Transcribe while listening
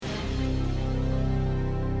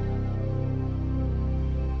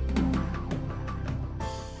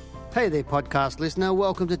Hey there, podcast listener.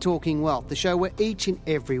 Welcome to Talking Wealth, the show where each and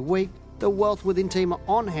every week the Wealth Within team are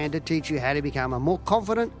on hand to teach you how to become a more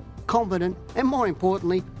confident, competent, and more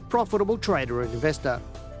importantly, profitable trader and investor.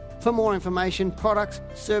 For more information, products,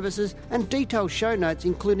 services, and detailed show notes,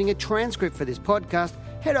 including a transcript for this podcast,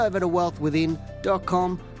 head over to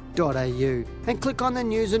wealthwithin.com.au and click on the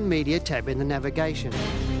News and Media tab in the navigation.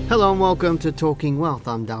 Hello and welcome to Talking Wealth.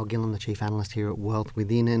 I'm Dale Gillen, the Chief Analyst here at Wealth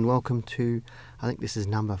Within, and welcome to, I think this is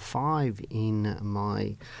number 5 in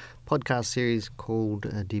my podcast series called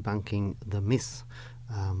Debunking the Myths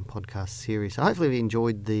podcast series. So hopefully you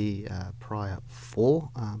enjoyed the prior 4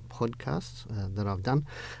 podcasts that I've done,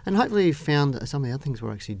 and hopefully you found some of the other things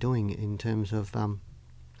we're actually doing in terms of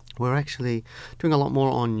we're actually doing a lot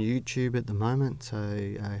more on YouTube at the moment. So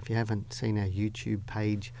if you haven't seen our YouTube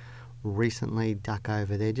page recently, duck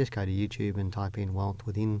over there. Just go to YouTube and type in Wealth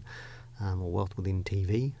Within or Wealth Within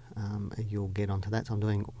TV. You'll get onto that. So I'm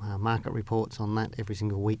doing market reports on that every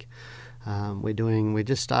single week. We're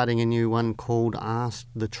just starting a new one called Ask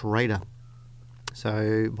the Trader.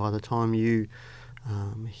 So by the time you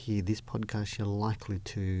hear this podcast, you're likely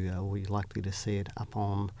to see it up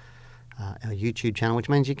on our YouTube channel, which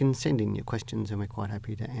means you can send in your questions and we're quite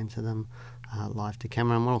happy to answer them live to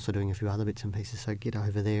camera. And we're also doing a few other bits and pieces, so get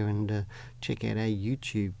over there and check out our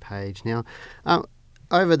YouTube page. Now,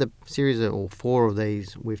 over the series or 4 of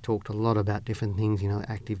these, we've talked a lot about different things,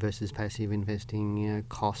 active versus passive investing,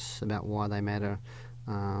 costs, about why they matter,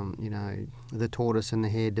 the tortoise and the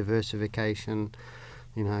hare, diversification,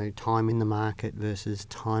 time in the market versus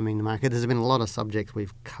timing the market. There's been a lot of subjects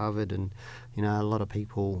we've covered, and a lot of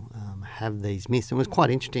people have these myths. It was quite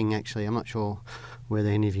interesting, actually. I'm not sure whether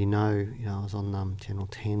any of you know. I was on Channel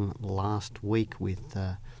 10 last week with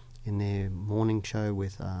in their morning show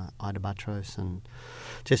with Ida Buttrose and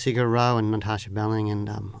Jessica Rowe and Natasha Belling, and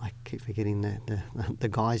I keep forgetting the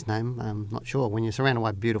guy's name. I'm not sure. When you're surrounded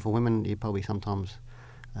by beautiful women, you probably sometimes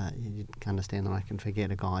you can understand that I can forget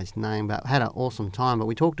a guy's name, but had an awesome time. But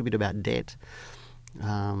we talked a bit about debt,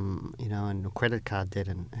 and credit card debt,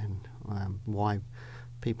 and why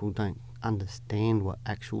people don't understand what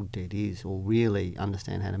actual debt is, or really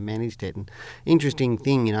understand how to manage debt. And interesting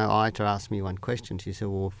thing, Ita asked me one question. She said,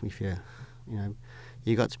 "Well, if you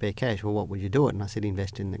got spare cash, well, what would you do it?" And I said,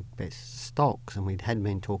 "Invest in the best stocks." And we had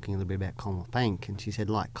been talking a little bit about Commonwealth Bank, and she said,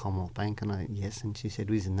 "Like Commonwealth Bank?" And I went, "Yes." And she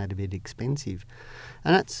said, "Isn't that a bit expensive?"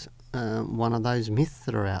 And that's one of those myths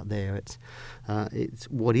that are out there. It's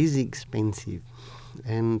what is expensive,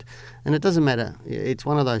 and it doesn't matter. It's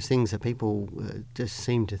one of those things that people just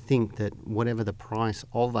seem to think that whatever the price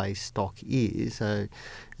of a stock is, that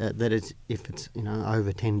if it's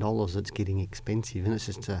over $10, it's getting expensive, and it's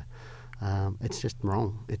just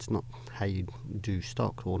wrong. It's not how you do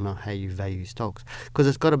stocks, or not how you value stocks, because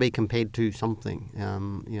it's got to be compared to something.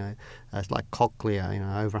 It's like Cochlear,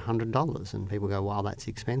 over $100, and people go, "Wow, that's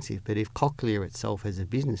expensive." But if Cochlear itself as a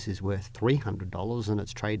business is worth $300 and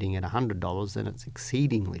it's trading at $100, then it's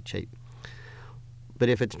exceedingly cheap. But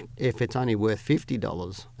if it's only worth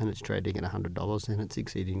 $50 and it's trading at $100, then it's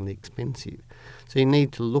exceedingly expensive. So you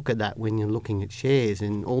need to look at that when you're looking at shares.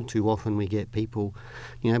 And all too often we get people,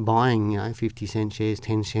 buying 50-cent shares,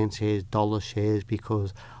 10-cent shares, dollar shares,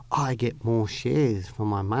 because I get more shares for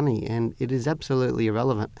my money. And it is absolutely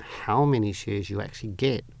irrelevant how many shares you actually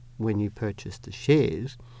get when you purchase the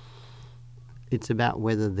shares. It's about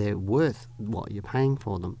whether they're worth what you're paying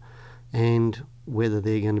for them, and whether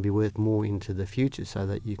they're going to be worth more into the future so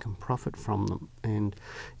that you can profit from them. And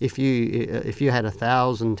if you had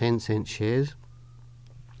 1,000 10-cent shares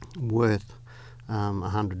worth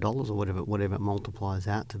 $100 or whatever it multiplies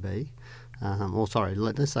out to be,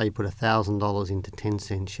 let's say you put $1,000 into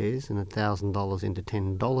 10-cent shares and $1,000 into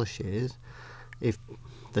 $10 shares. If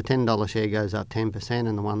the $10 share goes up 10%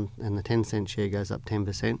 and the 10-cent share goes up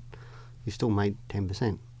 10%, you still made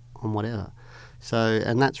 10% on whatever. So,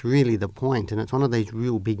 and that's really the point, and it's one of these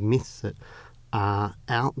real big myths that are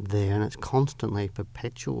out there, and it's constantly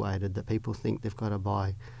perpetuated, that people think they've got to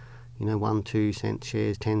buy, 1, 2 cent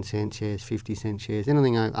shares, 10 cent shares, 50 cent shares,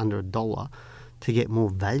 anything under $1 to get more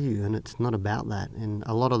value, and it's not about that. And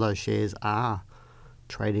a lot of those shares are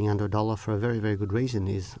trading under $1 for a very, very good reason.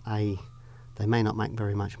 They may not make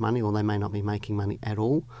very much money, or they may not be making money at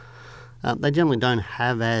all. They generally don't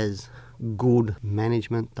have as good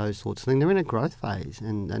management, those sorts of things. They're in a growth phase,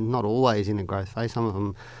 and not always in a growth phase. Some of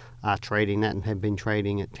them are trading that and have been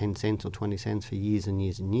trading at 10 cents or 20 cents for years and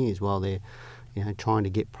years and years while they're trying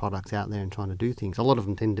to get products out there and trying to do things. A lot of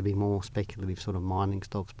them tend to be more speculative sort of mining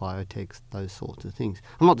stocks, biotechs, those sorts of things.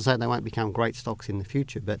 I'm not to say they won't become great stocks in the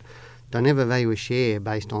future, but don't ever value a share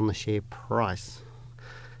based on the share price.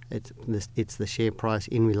 It's the share price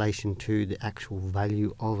in relation to the actual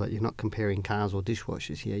value of it. You're not comparing cars or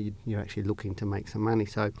dishwashers here. You're actually looking to make some money.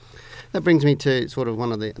 So that brings me to sort of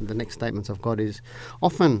one of the next statements I've got is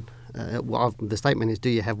often, the statement is, do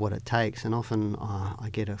you have what it takes? And often I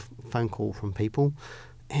get a phone call from people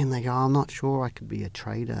and they go, I'm not sure I could be a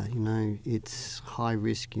trader. It's high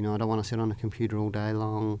risk. I don't want to sit on a computer all day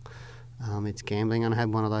long. It's gambling. And I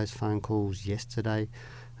had one of those phone calls yesterday.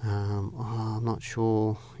 I'm not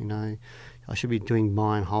sure, I should be doing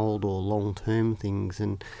buy and hold or long-term things.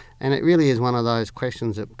 And it really is one of those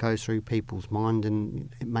questions that goes through people's mind, and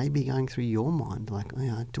it may be going through your mind. Like,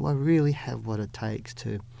 do I really have what it takes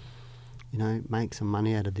to, make some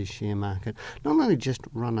money out of this share market? Not only just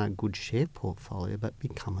run a good share portfolio, but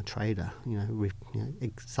become a trader,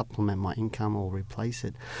 supplement my income or replace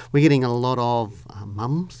it. We're getting a lot of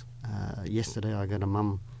mums. Yesterday I got a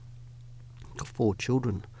mum, got 4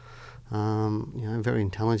 children, very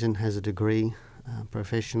intelligent, has a degree,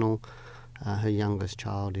 professional. Her youngest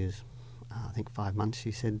child is, I think 5 months,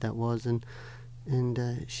 she said that was, and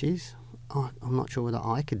she's, I'm not sure whether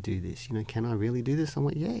I could do this. Can I really do this? I'm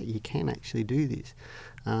like, yeah, you can actually do this.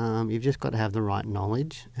 You've just got to have the right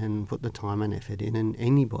knowledge and put the time and effort in, and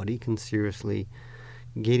anybody can seriously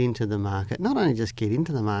get into the market. Not only just get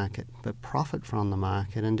into the market, but profit from the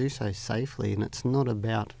market and do so safely. And it's not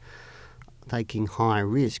about taking high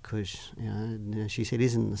risk, because she said,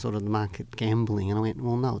 isn't the sort of the market gambling? And I went,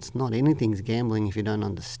 well, no, it's not. Anything's gambling if you don't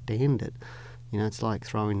understand it. It's like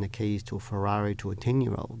throwing the keys to a Ferrari to a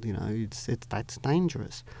 10-year-old. That's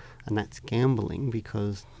dangerous, and that's gambling,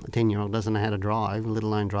 because a 10-year-old doesn't know how to drive, let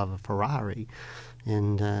alone drive a Ferrari.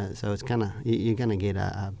 And so you're gonna get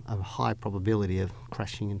a high probability of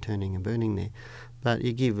crashing and turning and burning there. But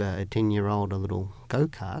you give a 10-year-old a little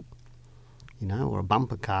go-kart, or a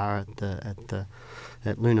bumper car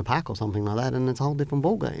at Luna Park or something like that, and it's a whole different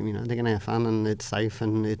ballgame. They're going to have fun, and it's safe,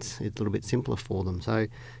 and it's a little bit simpler for them. So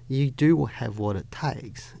you do have what it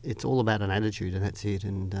takes. It's all about an attitude, and that's it.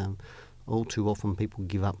 And all too often people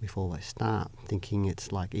give up before they start, thinking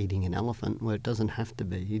it's like eating an elephant, where it doesn't have to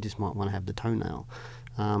be. You just might want to have the toenail,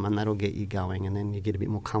 and that'll get you going, and then you get a bit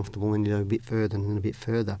more comfortable, and you go a bit further and then a bit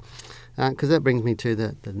further. Because that brings me to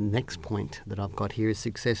the next point that I've got here is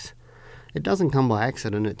success. It doesn't come by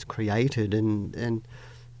accident, it's created, and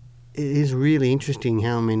it is really interesting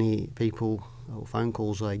how many people or phone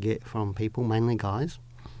calls I get from people, mainly guys,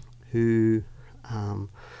 who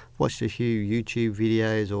watched a few YouTube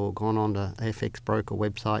videos or gone on to FX broker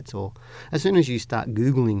websites, or as soon as you start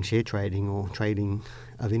Googling share trading or trading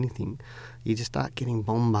of anything, you just start getting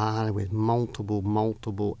bombarded with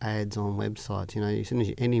multiple ads on websites. As soon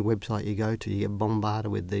as any website you go to, you get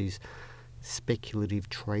bombarded with these speculative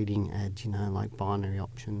trading ads, like binary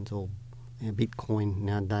options or Bitcoin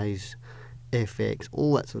nowadays, FX,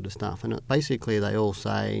 all that sort of stuff. And basically they all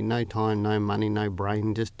say, no time, no money, no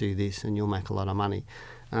brain, just do this and you'll make a lot of money.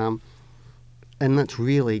 And that's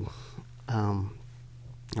really, I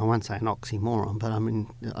won't say an oxymoron,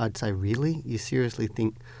 but I'd say, really? You seriously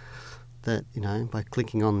think that, by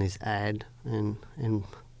clicking on this ad and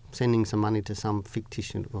sending some money to some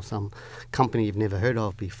fictitious or some company you've never heard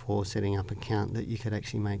of before, setting up an account, that you could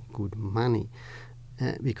actually make good money?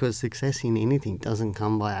 Because success in anything doesn't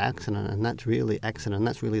come by accident, and that's really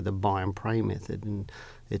the buy and pray method, and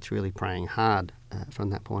it's really praying hard from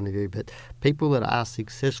that point of view. But people that are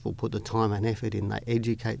successful put the time and effort in. They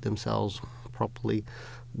educate themselves properly.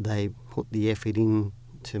 They put the effort in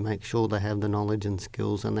to make sure they have the knowledge and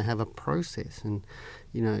skills, and they have a process. And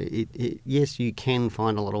yes, you can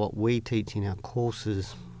find a lot of what we teach in our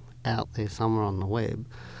courses out there somewhere on the web,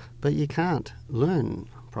 but you can't learn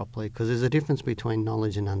properly, because there's a difference between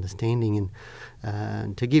knowledge and understanding.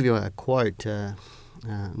 And to give you a quote,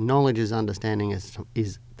 knowledge is understanding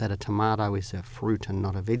is that a tomato is a fruit and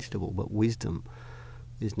not a vegetable, but wisdom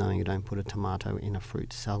is knowing you don't put a tomato in a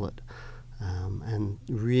fruit salad. And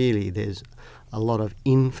really there's a lot of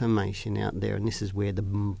information out there, and this is where the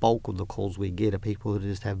bulk of the calls we get are people that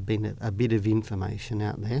just have been a bit of information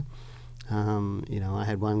out there. I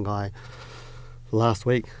had one guy last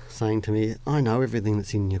week saying to me, I know everything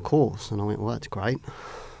that's in your course. And I went, well, that's great.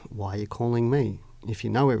 Why are you calling me? If you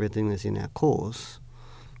know everything that's in our course,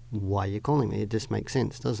 why are you calling me? It just makes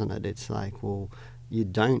sense, doesn't it? It's like, well, you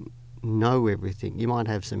don't know everything. You might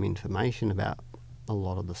have some information about a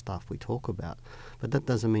lot of the stuff we talk about, but that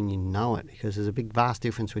doesn't mean you know it, because there's a big vast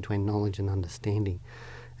difference between knowledge and understanding.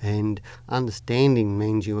 And understanding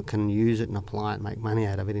means you can use it and apply it, make money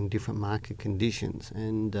out of it in different market conditions.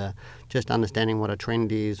 And just understanding what a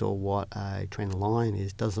trend is or what a trend line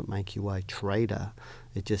is doesn't make you a trader.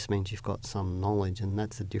 It just means you've got some knowledge, and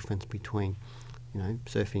that's the difference between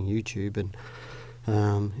surfing YouTube and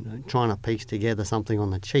trying to piece together something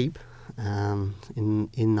on the cheap,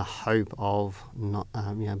 in the hope of not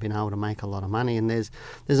being able to make a lot of money. And there's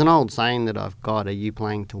an old saying that I've got: are you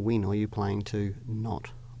playing to win or are you playing to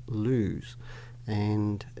not lose?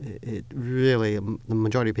 And it really, the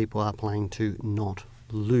majority of people are playing to not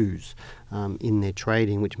lose in their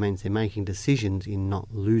trading, which means they're making decisions in not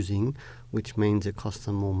losing, which means it costs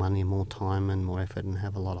them more money, more time and more effort, and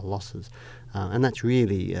have a lot of losses. And that's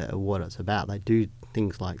really what it's about. They do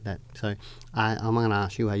things like that. So I'm going to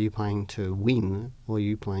ask you, are you playing to win or are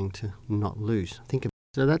you playing to not lose?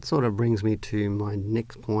 So that sort of brings me to my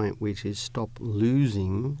next point, which is stop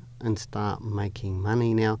losing and start making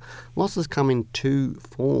money. Now, losses come in two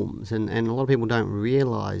forms, and a lot of people don't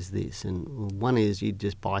realise this. And one is you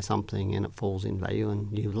just buy something and it falls in value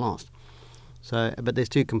and you've lost. So, but there's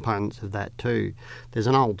two components of that too. There's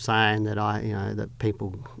an old saying that that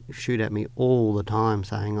people shoot at me all the time,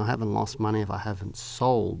 saying I haven't lost money if I haven't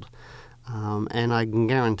sold. And I can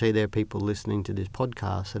guarantee there are people listening to this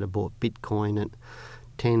podcast that have bought Bitcoin at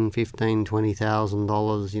 $10,000, $15,000,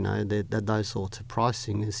 $20,000. Those sorts of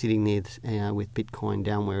pricing is sitting there with Bitcoin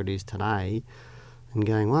down where it is today, and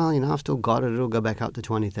going, well, I've still got it. It'll go back up to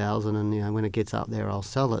 20,000, and when it gets up there, I'll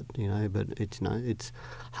sell it. But it's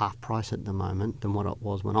half price at the moment than what it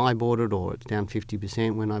was when I bought it, or it's down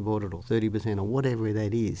 50% when I bought it, or 30%, or whatever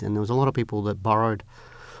that is. And there was a lot of people that borrowed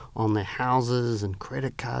on their houses and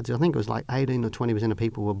credit cards. I think it was like 18 or 20% of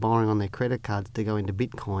people were borrowing on their credit cards to go into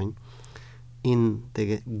Bitcoin in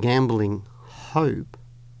the gambling hope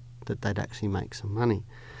that they'd actually make some money.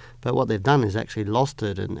 But what they've done is actually lost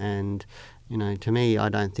it, and to me, I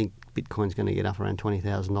don't think Bitcoin's going to get up around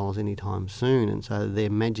 $20,000 anytime soon. And so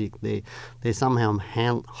they're magic. They're somehow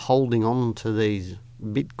holding on to these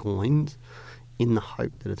Bitcoins in the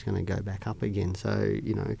hope that it's going to go back up again. So,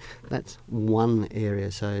 that's one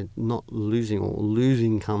area. So not losing, or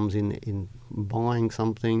losing comes in buying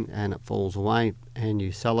something and it falls away and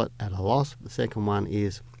you sell it at a loss. The second one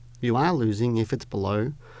is you are losing if it's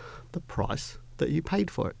below the price that you paid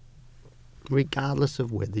for it, regardless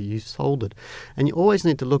of whether you sold it. And you always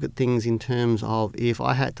need to look at things in terms of, if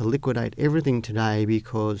I had to liquidate everything today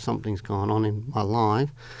because something's gone on in my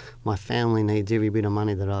life, my family needs every bit of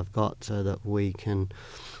money that I've got so that we can,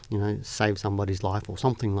 save somebody's life or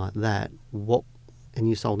something like that, and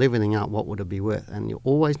you sold everything up, what would it be worth? And you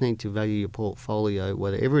always need to value your portfolio,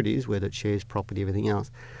 whatever it is, whether it's shares, property, everything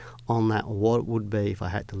else, on that, what it would be if I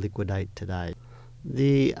had to liquidate today.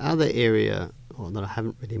 The other area that I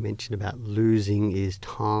haven't really mentioned about losing is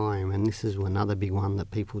time, and this is another big one that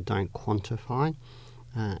people don't quantify,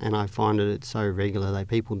 and I find it's so regular that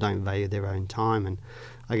people don't value their own time. And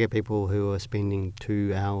I get people who are spending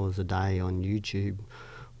 2 hours a day on YouTube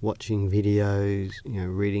watching videos,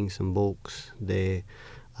 reading some books, they're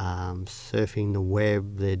surfing the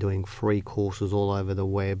web, they're doing free courses all over the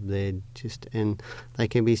web, and they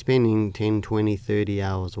can be spending 10, 20, 30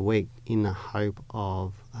 hours a week in the hope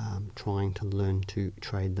of trying to learn to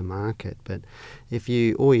trade the market. But if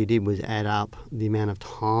all you did was add up the amount of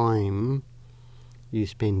time you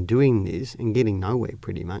spend doing this and getting nowhere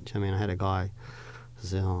pretty much. I mean, I had a guy,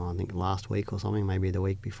 I think last week or something, maybe the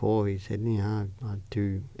week before, he said, I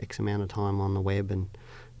do X amount of time on the web and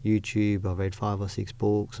YouTube, I've read 5 or 6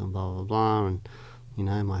 books and blah, blah, blah, and,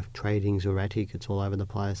 my trading's erratic, it's all over the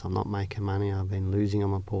place, I'm not making money, I've been losing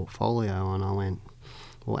on my portfolio. And I went,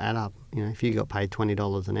 well, add up, if you got paid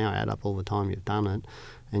 $20 an hour, add up all the time you've done it,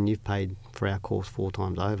 and you've paid for our course 4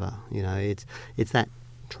 times over. It's that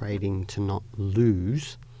trading to not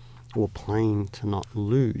lose, or playing to not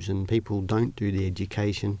lose, and people don't do the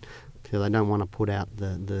education, so they don't want to put out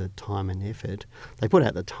the time and effort. They put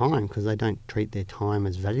out the time because they don't treat their time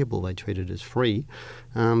as valuable, they treat it as free,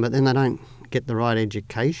 but then they don't get the right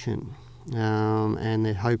education, and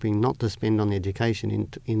they're hoping not to spend on the education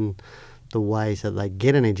in the way so they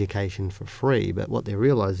get an education for free. But what they're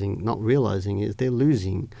not realising is they're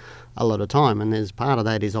losing a lot of time, and there's part of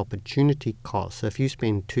that is opportunity cost. So if you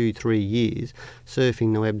spend 2-3 years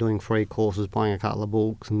surfing the web, doing free courses, buying a couple of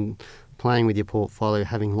books and playing with your portfolio,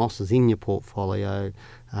 having losses in your portfolio,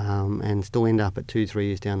 and still end up at 2-3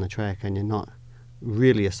 years down the track and you're not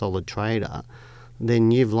really a solid trader,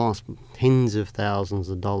 then you've lost tens of thousands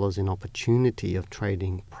of dollars in opportunity of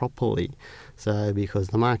trading properly. So because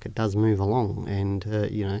the market does move along, and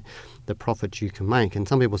the profits you can make. And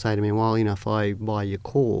some people say to me, well, if I buy your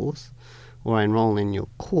course or I enroll in your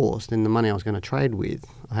course, then the money I was going to trade with,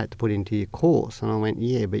 I had to put into your course. And I went,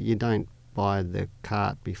 yeah, but you don't buy the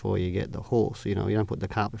cart before you get the horse. You don't put the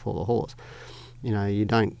cart before the horse. You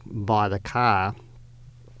don't buy the car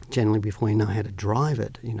generally before you know how to drive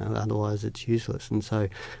it, otherwise it's useless. And so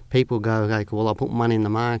people go, okay, well, I'll put money in the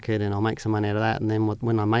market and I'll make some money out of that, and then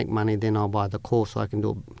when I make money, then I'll buy the course so I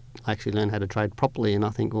can actually learn how to trade properly. And I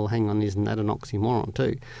think, well, hang on, isn't that an oxymoron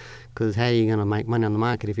too? Because how are you going to make money on the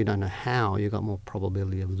market if you don't know how? You've got more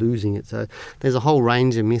probability of losing it. So there's a whole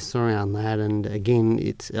range of myths around that. And again,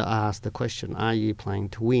 it's asked the question, are you playing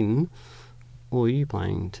to win or are you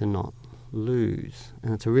playing to not lose?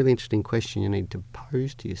 And it's a really interesting question you need to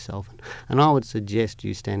pose to yourself. And I would suggest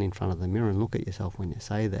you stand in front of the mirror and look at yourself when you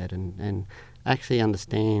say that and actually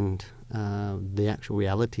understand the actual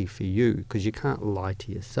reality for you, because you can't lie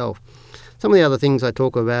to yourself. Some of the other things I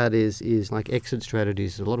talk about is like exit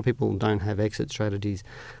strategies. A lot of people don't have exit strategies.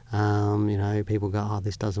 People go, oh,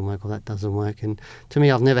 this doesn't work or that doesn't work. And to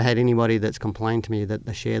me, I've never had anybody that's complained to me that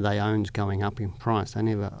the share they own is going up in price. They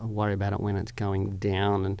never worry about it when it's going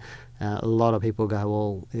down. And a lot of people go,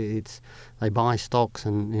 well, they buy stocks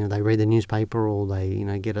and they read the newspaper, or they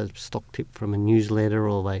get a stock tip from a newsletter,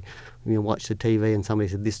 or they watch the TV and somebody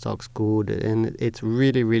said this stock's good, and it's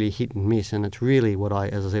really, really hit and miss. And it's really what I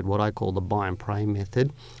call the buy and pray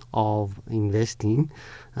method of investing.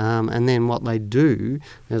 And then what they do,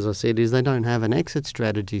 as I said, is they don't have an exit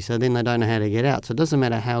strategy, so then they don't know how to get out. So it doesn't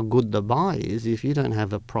matter how good the buy is, if you don't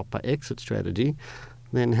have a proper exit strategy,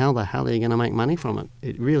 then how the hell are you going to make money from it?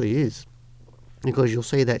 It really is. Because you'll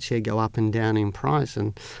see that share go up and down in price,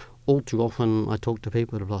 and all too often I talk to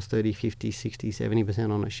people that have lost 30, 50, 60,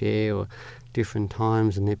 70% on a share or different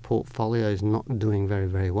times, and their portfolio is not doing very,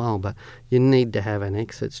 very well. But you need to have an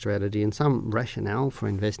exit strategy and some rationale for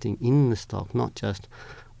investing in the stock, not just,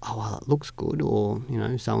 oh, well, it looks good, or,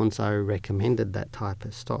 so-and-so recommended that type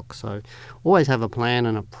of stock. So always have a plan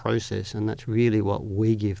and a process, and that's really what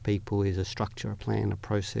we give people, is a structure, a plan, a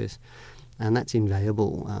process. And that's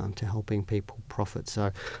invaluable to helping people profit.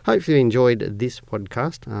 So hopefully you enjoyed this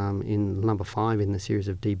podcast in number 5 in the series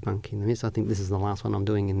of Debunking the Myths. I think this is the last one I'm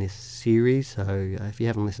doing in this series. So if you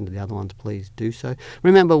haven't listened to the other ones, please do so.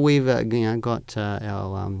 Remember, we've got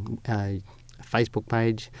our Facebook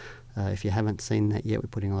page. If you haven't seen that yet, we're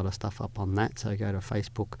putting a lot of stuff up on that. So go to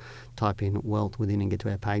Facebook, type in Wealth Within and get to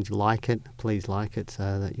our page. Like it. Please like it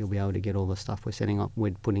so that you'll be able to get all the stuff we're setting up.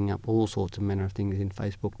 We're putting up all sorts of manner of things in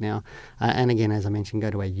Facebook now. And again, as I mentioned,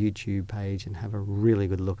 go to our YouTube page and have a really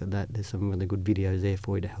good look at that. There's some really good videos there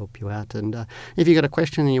for you to help you out. And if you've got a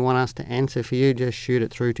question and you want us to answer for you, just shoot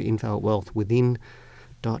it through to info@wealthwithin.com.au.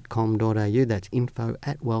 That's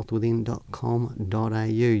info@wealthwithin.com.au.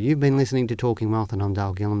 You've been listening to Talking Wealth, and I'm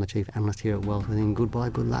Dale Gillam, the Chief Analyst here at Wealth Within. Goodbye,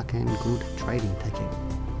 good luck, and good trading. Take care.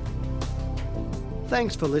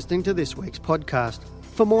 Thanks for listening to this week's podcast.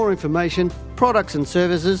 For more information, products and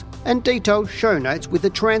services, and detailed show notes with a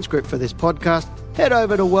transcript for this podcast, head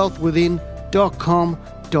over to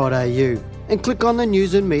wealthwithin.com.au and click on the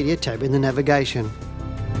News and Media tab in the navigation.